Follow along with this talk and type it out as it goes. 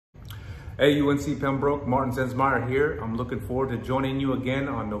Hey, UNC Pembroke, Martin Sensmeier here. I'm looking forward to joining you again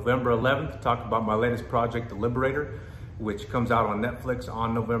on November 11th to talk about my latest project, The Liberator, which comes out on Netflix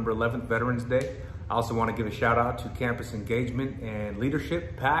on November 11th, Veterans Day. I also want to give a shout out to Campus Engagement and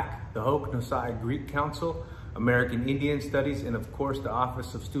Leadership, PAC, the Haudenosaunee Greek Council, American Indian Studies, and of course the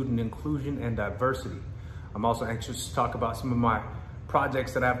Office of Student Inclusion and Diversity. I'm also anxious to talk about some of my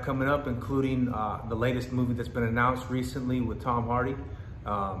projects that I have coming up, including the latest movie that's been announced recently with Tom Hardy.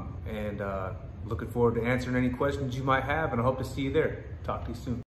 Looking forward to answering any questions you might have, and I hope to see you there. Talk to you soon.